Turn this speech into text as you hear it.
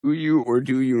Do you or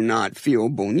do you not feel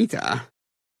bonita?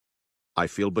 I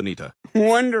feel bonita.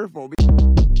 Wonderful.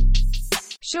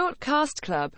 Short Cast Club.